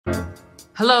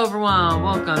Hello everyone,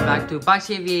 welcome back to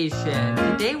Box Aviation.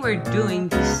 Today we're doing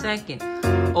the second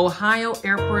Ohio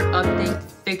airport update,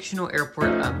 fictional airport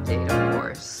update, of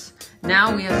course.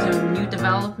 Now we have some new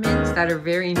developments that are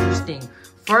very interesting.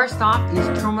 First off is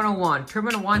Terminal 1.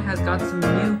 Terminal 1 has got some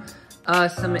new,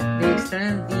 they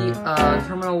extended the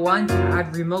Terminal 1 to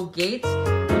add remote gates,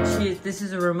 this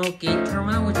is a remote gate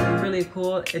terminal, which is a really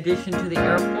cool addition to the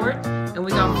airport. And we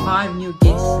got 5 new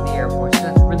gates to the airport, so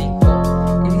that's really cool.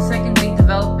 And the second big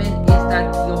development is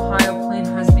that the Ohio plane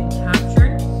has been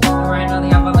captured. And right now they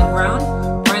have on the ground.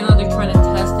 Right now they're trying to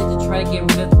test it to try to get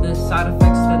rid of the side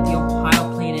effects that the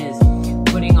Ohio plane is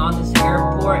putting on this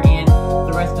airport and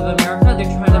the rest of America. They're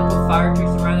trying to put fire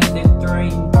trucks around it. They're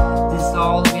throwing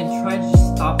dissolve and try to just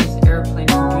stop this airplane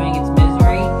from doing its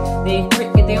misery. They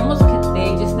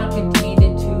just now contained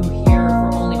it to here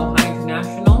for only Ohio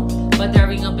International, but they're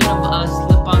having a bit of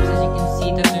slip-ups. As you can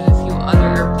see, that there's a few other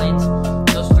airplanes. A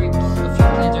few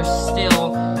planes are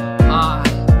still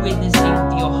witnessing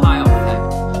the Ohio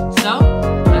effect. So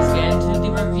let's get into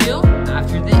the review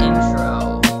after the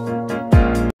intro.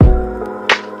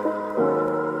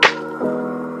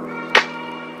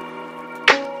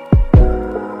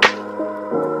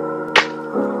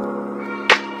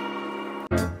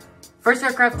 First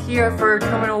aircraft here for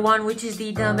Terminal 1, which is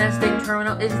the domestic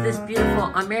terminal, is this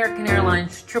beautiful American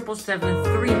Airlines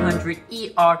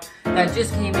 777-300ER that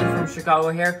just came in from Chicago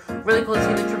here. Really cool to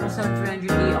see the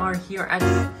 777-300ER here at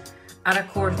of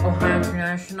course, Ohio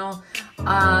International.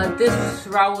 This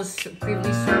route was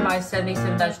previously served by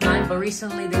 787-9, but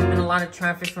recently there's been a lot of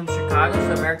traffic from Chicago,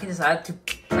 so American decided to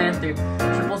plan through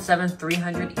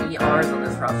 777-300ERs on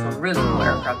this route. So really cool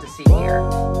aircraft to see here.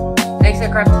 Next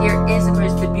aircraft here is, of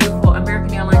course, the beautiful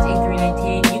American Airlines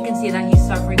A319. You can see that he's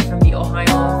suffering from the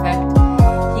Ohio effect.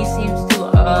 He seems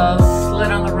to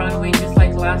slid on the runway just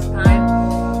like last time.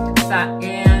 Sad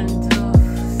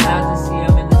to see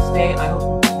him in this state. I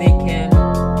hope they can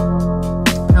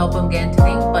help him get into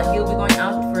things, but he'll be going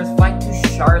out for his flight to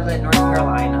Charlotte, North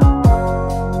Carolina.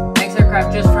 Next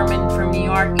aircraft just from New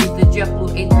York is the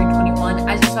JetBlue A321.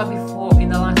 As you saw before in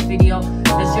the last video,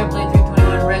 this JetBlue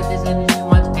A321 red is engine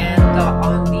once and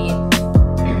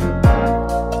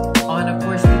on of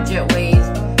course the jetways,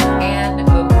 and of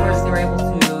course they were able to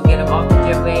get him off the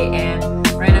jetway, and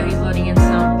right now he's loading in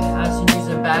some passengers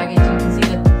and baggage. You can see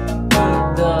that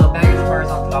the baggage bar is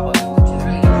on top of it, which is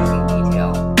really interesting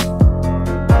detail.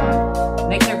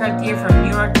 Next aircraft here from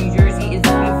New York, New Jersey is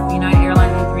the beautiful United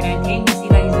Airlines A319. You see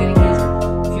that he's getting his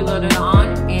fuel loaded on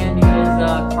and his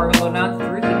cargo loaded on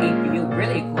through the APU.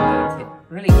 Really cool,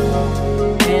 really cool.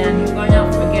 And he's going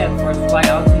out again for his flight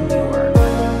out to New York.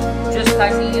 Just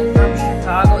taxiing in from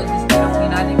Chicago is this beautiful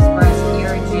United Express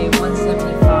Air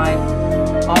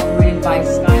J175, operated by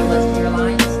SkyWest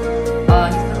Airlines.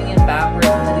 He's coming in backwards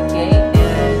into the gate,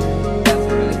 and that's a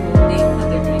really cool thing that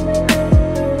they're doing here.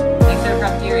 Next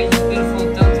aircraft here is this beautiful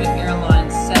Delta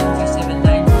Airlines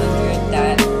 737-900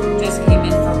 that just came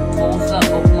in from Tulsa,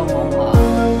 Oklahoma.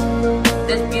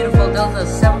 This beautiful Delta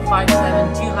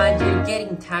 757-200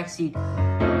 getting taxied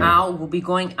out will be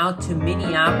going out to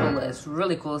Minneapolis.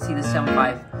 Really cool to see the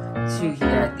 752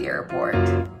 here at the airport.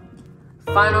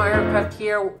 Final aircraft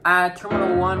here at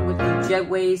Terminal 1 with the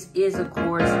jetways is, of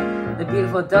course, the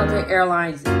beautiful Delta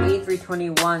Airlines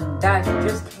A321 that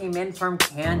just came in from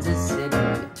Kansas City.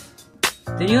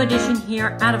 The new addition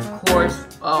here at, of course,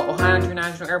 Ohio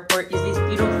International Airport is these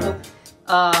beautiful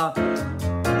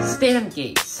stand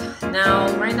gates. Now,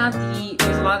 right now,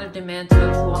 there's a lot of demand to go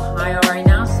to Ohio right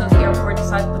now, so the airport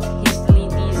decided to put hastily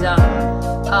these,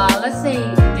 let's say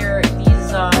they're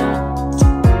these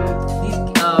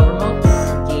remote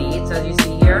gates, as you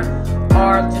see here,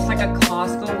 are just like a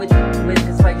Costco with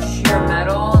this like sheer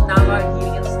metal, not a lot of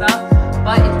heating and stuff,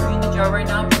 but it's doing the job right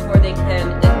now before they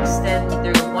can extend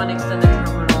the terminal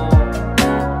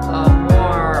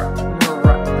more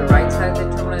the right side of the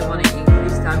terminal. They want to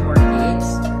increase that more gates.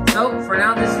 So for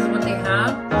now, this is what they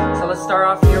have. So let's start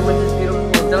off here with this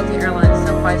beautiful Delta Airlines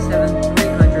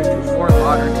 757-300 to Fort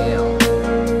Lauderdale.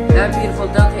 That beautiful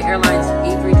Delta Airlines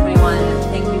A321 in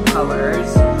pink new colors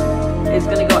is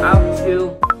going to go out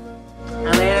to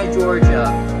Atlanta, Georgia.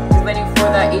 He's waiting for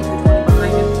that A320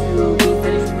 behind him to be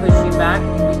finished pushing back,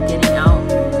 and he'll be getting out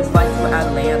to fly to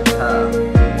Atlanta.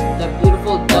 The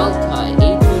beautiful Delta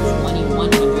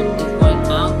A320-100 is going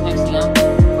out, taxiing out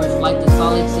for his flight to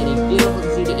Salt Lake City. Beautiful to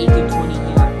see the A320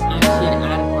 here, actually at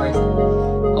Airport,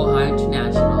 Ohio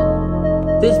International.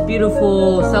 This beautiful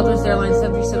Southwest Airlines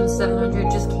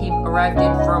 737-700 just arrived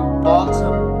in from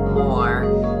Baltimore.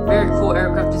 Very cool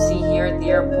aircraft to see here at the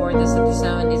airport. The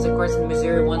 737 is, of course, in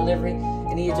Missouri 1 livery,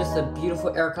 and he is just a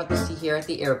beautiful aircraft to see here at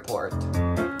the airport.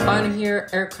 On here,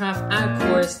 aircraft at, of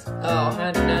course, Ohio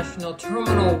International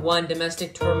Terminal 1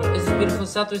 domestic terminal. This is beautiful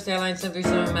Southwest Airlines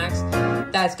 737 MAX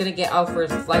that's gonna get out for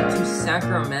its flight to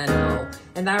Sacramento.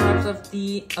 And that wraps up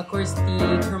the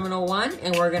Terminal 1,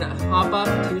 and we're gonna hop up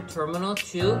to Terminal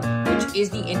 2, which is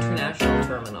the International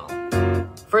Terminal.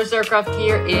 First aircraft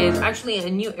here is actually a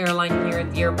new airline here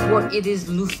at the airport. It is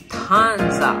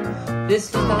Lufthansa. This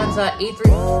Lufthansa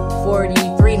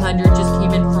A340-300 just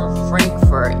came in from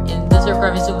Frankfurt. And this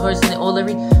aircraft is, of course, in the old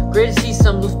livery. Great to see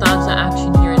some Lufthansa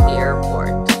action here at the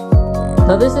airport.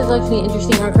 Now this is actually an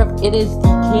interesting aircraft. It is the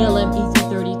KLM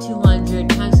EC30-200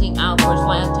 taxiing out for its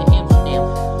flight to Amsterdam.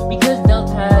 Because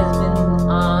Delta has been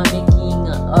making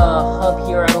a hub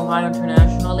here at Ohio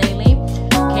International lately,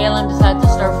 KLM decided to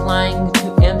start flying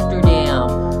to Amsterdam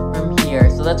from here.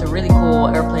 So that's a really cool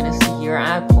airplane to see here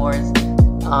at, of course,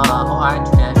 Ohio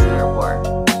International Airport.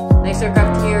 Next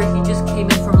aircraft here, he just came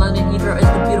in from London Heathrow, is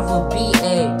the beautiful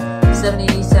BA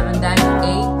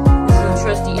 787-8. This is a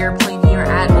trusty airplane here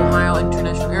at Ohio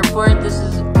International Airport. This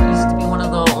used to be one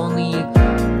of the only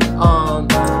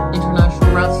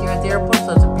international routes here at the airport,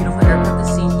 so it's a beautiful aircraft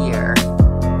to see here.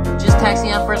 Just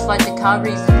taxiing out first flight to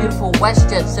Calgary is the beautiful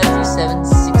WestJet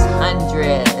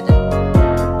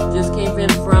 737-600. Just came in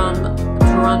from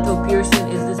Toronto Pearson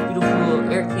is this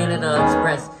beautiful Air Canada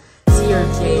Express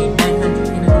CRJ 900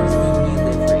 in a new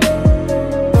livery.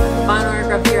 Final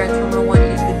aircraft here at Terminal 1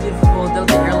 is the beautiful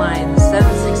Delta Airlines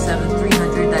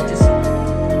 767-300 that just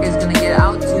is going to get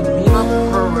out to Lima,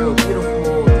 Peru.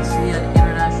 Beautiful to see an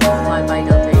international flight by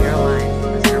Delta Airlines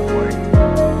from this airport.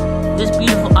 This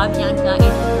beautiful Avianca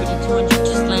A330-200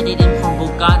 just landed in from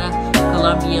Bogota,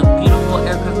 Colombia. Beautiful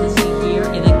aircraft to see here,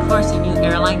 and then of course a new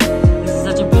airline. This is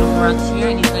such a beautiful route here,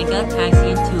 and he's going to get a taxi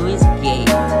into his gate.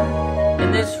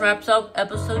 And this wraps up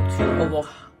episode 2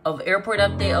 of Airport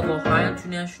Update of Ohio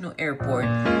International Airport.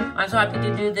 I'm so happy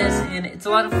to do this, and it's a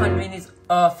lot of fun doing these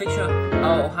fictional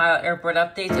Ohio Airport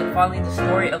updates and following the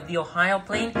story of the Ohio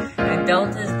plane and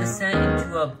Delta's descent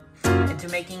into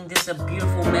making this a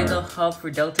beautiful mega hub for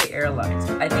Delta Airlines.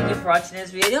 I thank you for watching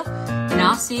this video, and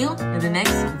I'll see you in the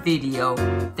next video.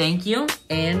 Thank you,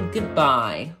 and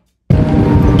goodbye.